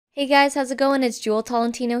Hey guys, how's it going? It's Jewel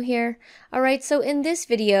Tolentino here. Alright, so in this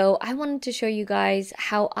video, I wanted to show you guys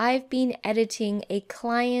how I've been editing a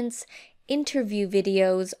client's interview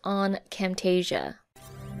videos on Camtasia.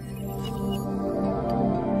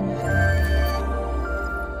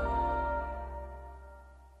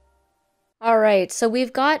 Alright, so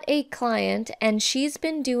we've got a client and she's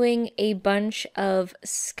been doing a bunch of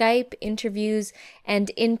Skype interviews and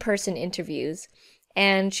in-person interviews,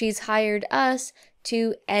 and she's hired us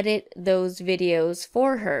to edit those videos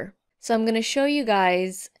for her. So I'm going to show you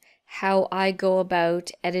guys how I go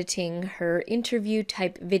about editing her interview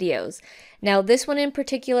type videos. Now, this one in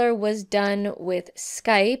particular was done with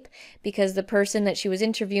Skype because the person that she was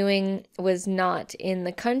interviewing was not in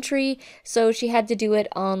the country, so she had to do it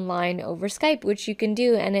online over Skype, which you can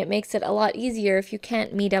do, and it makes it a lot easier if you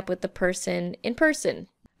can't meet up with the person in person.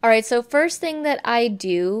 Alright, so first thing that I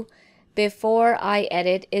do before I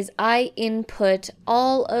edit is I input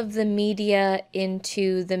all of the media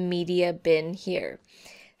into the media bin here.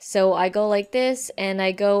 So I go like this and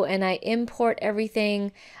I go and I import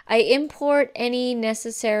everything. I import any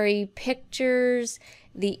necessary pictures,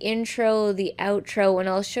 the intro, the outro, and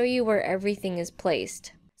I'll show you where everything is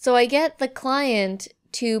placed. So I get the client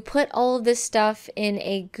to put all of this stuff in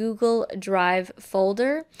a Google Drive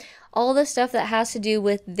folder, all the stuff that has to do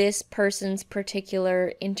with this person's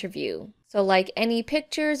particular interview. So like any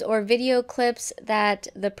pictures or video clips that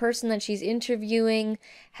the person that she's interviewing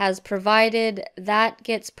has provided, that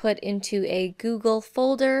gets put into a Google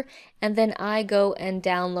folder, and then I go and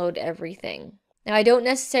download everything. Now, I don't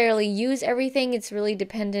necessarily use everything. It's really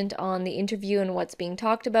dependent on the interview and what's being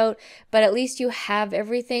talked about, but at least you have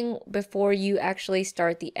everything before you actually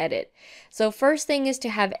start the edit. So first thing is to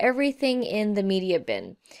have everything in the media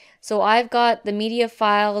bin. So I've got the media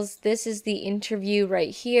files. This is the interview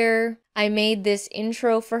right here. I made this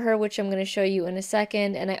intro for her, which I'm going to show you in a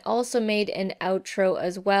second, and I also made an outro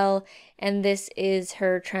as well, and this is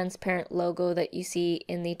her transparent logo that you see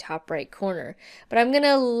in the top right corner. But I'm going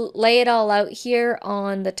to lay it all out here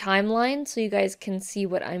on the timeline so you guys can see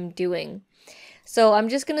what I'm doing. So I'm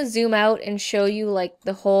just going to zoom out and show you like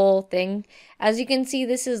the whole thing. As you can see,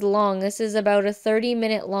 this is long. This is about a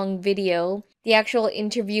 30-minute long video. The actual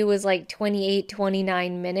interview was like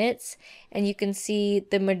 28-29 minutes, and you can see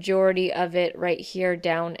the majority of it right here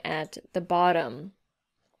down at the bottom.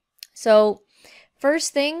 So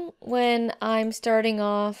first thing, when I'm starting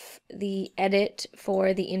off the edit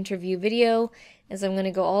for the interview video, is I'm going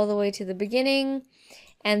to go all the way to the beginning,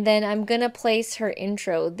 and then I'm going to place her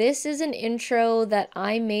intro. This is an intro that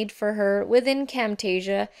I made for her within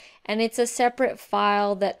Camtasia, and it's a separate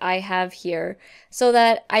file that I have here so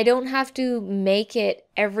that I don't have to make it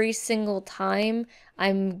every single time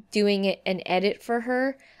I'm doing an edit for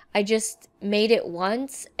her. I just made it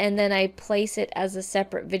once and then I place it as a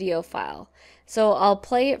separate video file. So I'll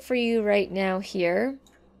play it for you right now here.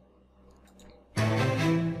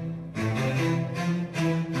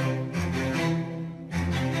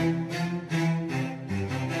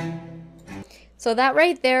 So that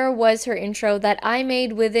right there was her intro that I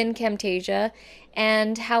made within Camtasia,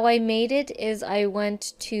 and how I made it is I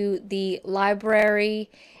went to the library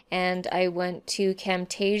and I went to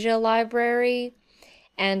Camtasia library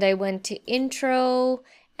and I went to intro,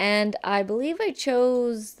 and I believe I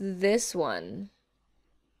chose this one.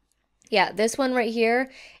 Yeah, this one right here,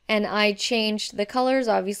 and I changed the colors,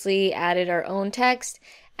 obviously added our own text,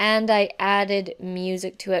 and I added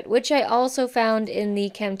music to it, which I also found in the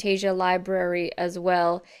Camtasia library as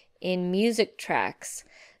well in music tracks.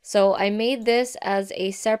 So I made this as a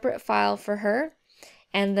separate file for her,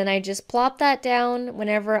 and then I just plop that down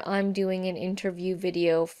whenever I'm doing an interview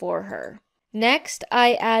video for her. Next,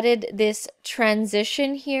 I added this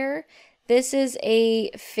transition here. This is a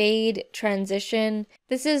fade transition.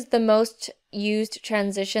 This is the most used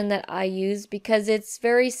transition that I use because it's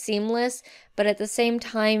very seamless, but at the same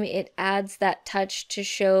time it adds that touch to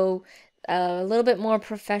show a little bit more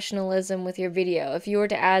professionalism with your video. If you were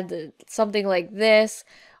to add something like this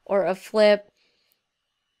or a flip,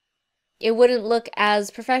 it wouldn't look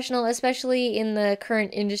as professional, especially in the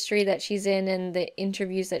current industry that she's in and the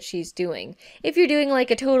interviews that she's doing. If you're doing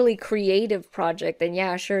like a totally creative project, then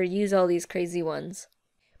yeah, sure, use all these crazy ones.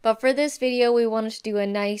 But for this video, we wanted to do a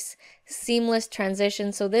nice seamless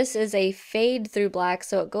transition. So this is a fade through black.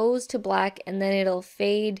 So it goes to black and then it'll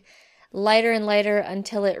fade lighter and lighter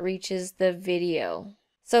until it reaches the video.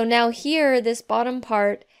 So now here, this bottom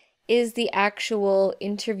part is the actual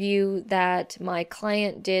interview that my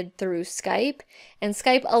client did through Skype. And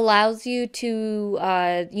Skype allows you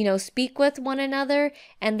to, speak with one another,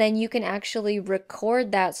 and then you can actually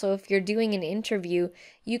record that. So if you're doing an interview,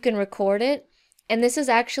 you can record it And this is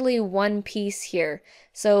actually one piece here.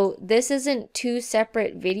 So this isn't two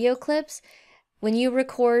separate video clips. When you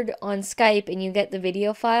record on Skype and you get the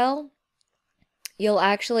video file, you'll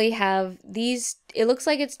actually have these, it looks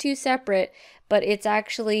like it's two separate, but it's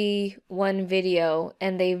actually one video,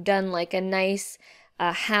 and they've done like a nice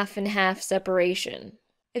half and half separation.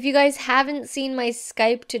 If you guys haven't seen my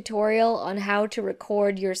Skype tutorial on how to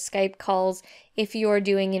record your Skype calls if you're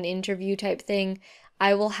doing an interview type thing,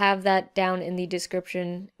 I will have that down in the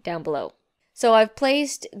description down below. So I've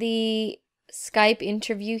placed the Skype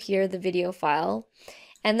interview here, the video file.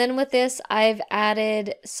 And then with this, I've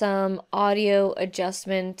added some audio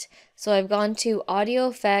adjustment. So I've gone to audio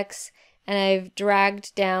effects and I've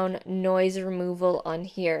dragged down noise removal on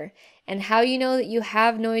here. And how you know that you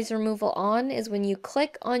have noise removal on is when you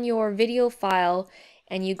click on your video file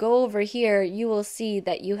and you go over here, you will see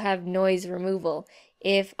that you have noise removal.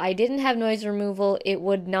 If I didn't have noise removal, it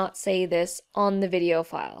would not say this on the video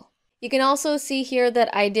file. You can also see here that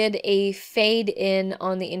I did a fade in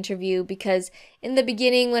on the interview because in the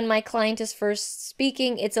beginning when my client is first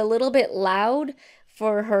speaking, it's a little bit loud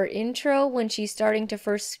for her intro when she's starting to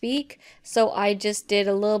first speak. So I just did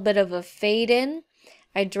a little bit of a fade in.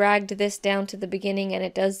 I dragged this down to the beginning and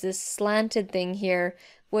it does this slanted thing here,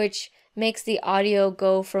 which makes the audio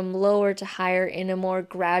go from lower to higher in a more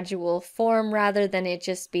gradual form rather than it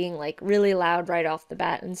just being like really loud right off the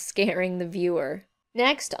bat and scaring the viewer.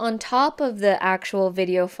 Next, on top of the actual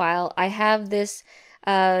video file, I have this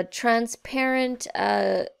transparent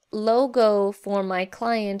logo for my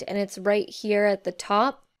client, and it's right here at the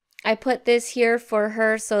top. I put this here for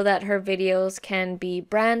her so that her videos can be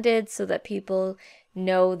branded so that people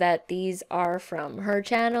know that these are from her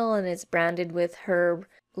channel and it's branded with her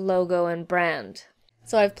logo and brand.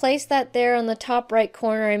 So I've placed that there on the top right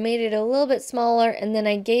corner. I made it a little bit smaller and then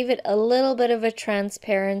I gave it a little bit of a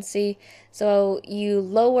transparency. So you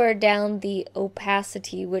lower down the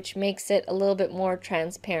opacity, which makes it a little bit more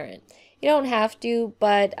transparent. You don't have to,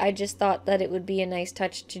 but I just thought that it would be a nice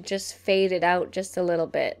touch to just fade it out just a little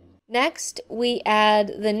bit. Next, we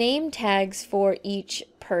add the name tags for each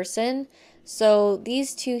person. So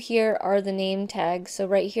these two here are the name tags. So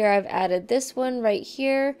right here I've added this one right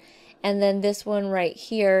here and then this one right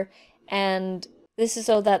here, and this is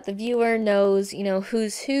so that the viewer knows, you know,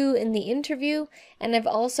 who's who in the interview. And I've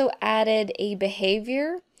also added a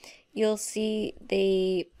behavior. You'll see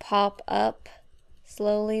they pop up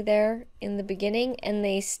slowly there in the beginning and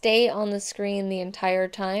they stay on the screen the entire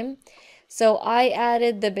time. So I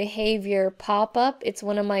added the behavior pop-up. It's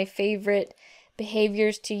one of my favorite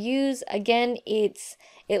behaviors to use. Again, it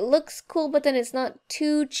looks cool, but then it's not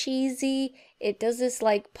too cheesy. It does this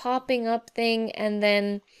like popping up thing, and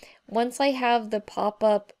then once I have the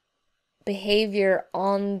pop-up behavior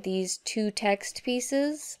on these two text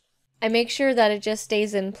pieces, I make sure that it just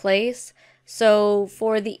stays in place. So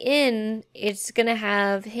for the in, it's gonna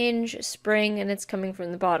have hinge, spring, and it's coming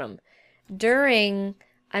from the bottom. During,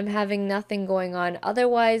 I'm having nothing going on.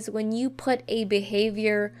 Otherwise, when you put a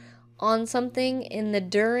behavior on something in the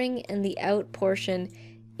during and the out portion,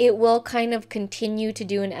 it will kind of continue to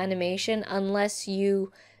do an animation unless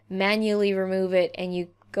you manually remove it and you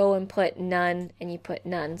go and put none and you put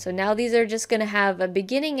none. So now these are just going to have a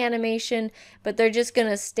beginning animation, but they're just going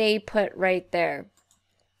to stay put right there.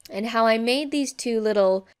 And how I made these two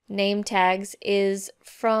little name tags is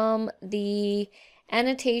from the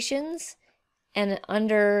annotations, and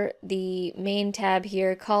under the main tab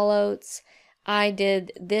here, callouts, I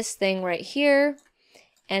did this thing right here,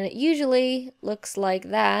 and it usually looks like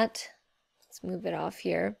that. Let's move it off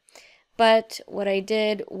here. But what I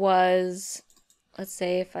did was, let's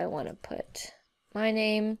say if I want to put my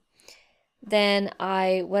name, then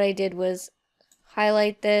what I did was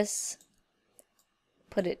highlight this,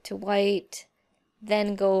 put it to white,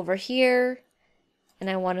 then go over here, and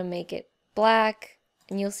I want to make it black,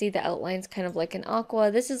 and you'll see the outlines kind of like an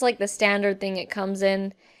aqua. This is like the standard thing it comes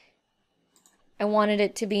in. I wanted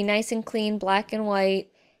it to be nice and clean, black and white,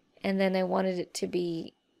 and then I wanted it to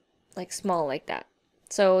be like small like that.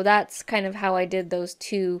 So that's kind of how I did those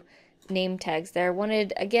two name tags there.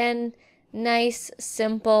 Wanted, again, nice,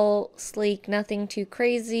 simple, sleek, nothing too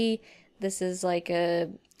crazy. This is like a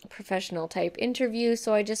professional type interview,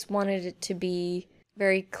 so I just wanted it to be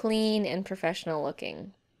very clean and professional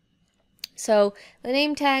looking. So the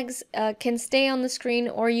name tags can stay on the screen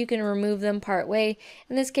or you can remove them part way.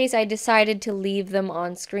 In this case, I decided to leave them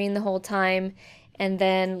on screen the whole time, and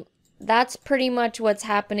then that's pretty much what's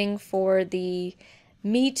happening for the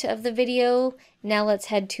meat of the video. Now let's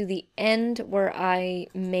head to the end where I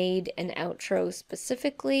made an outro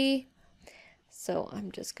specifically. So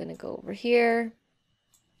I'm just gonna go over here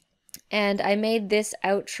And I made this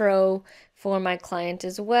outro for my client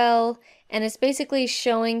as well. And it's basically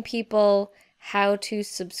showing people how to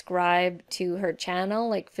subscribe to her channel,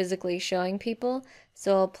 like physically showing people.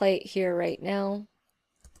 So I'll play it here right now.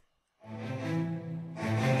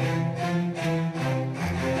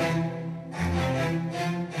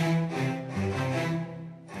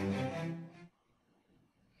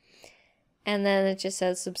 And then it just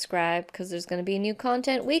says subscribe because there's going to be new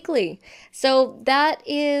content weekly. So that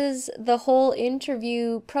is the whole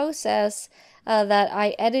interview process that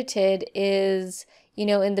I edited. Is, you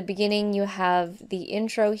know, in the beginning you have the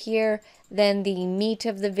intro here, then the meat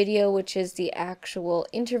of the video, which is the actual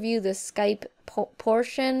interview, the Skype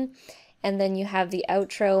portion, and then you have the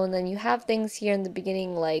outro, and then you have things here in the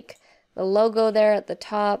beginning like the logo there at the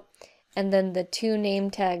top, and then the 2 name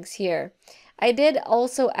tags here. I did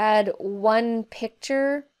also add 1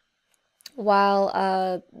 picture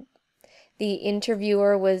while the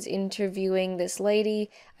interviewer was interviewing this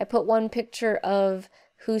lady. I put 1 picture of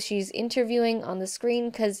who she's interviewing on the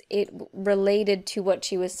screen because it related to what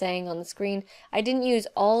she was saying on the screen. I didn't use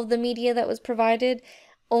all of the media that was provided,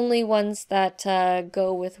 only ones that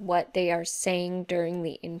go with what they are saying during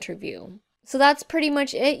the interview. So that's pretty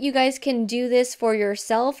much it. You guys can do this for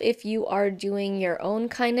yourself if you are doing your own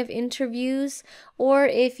kind of interviews or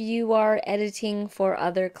if you are editing for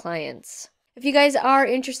other clients. If you guys are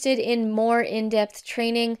interested in more in-depth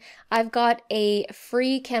training, I've got a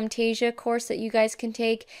free Camtasia course that you guys can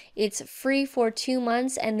take. It's free for 2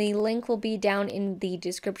 months and the link will be down in the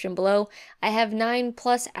description below. I have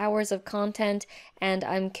 9+ hours of content and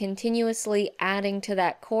I'm continuously adding to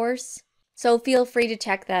that course, so feel free to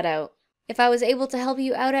check that out. If I was able to help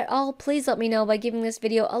you out at all, please let me know by giving this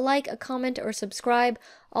video a like, a comment, or subscribe.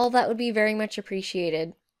 All that would be very much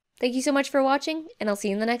appreciated. Thank you so much for watching, and I'll see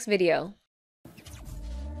you in the next video.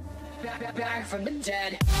 Back from the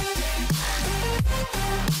dead.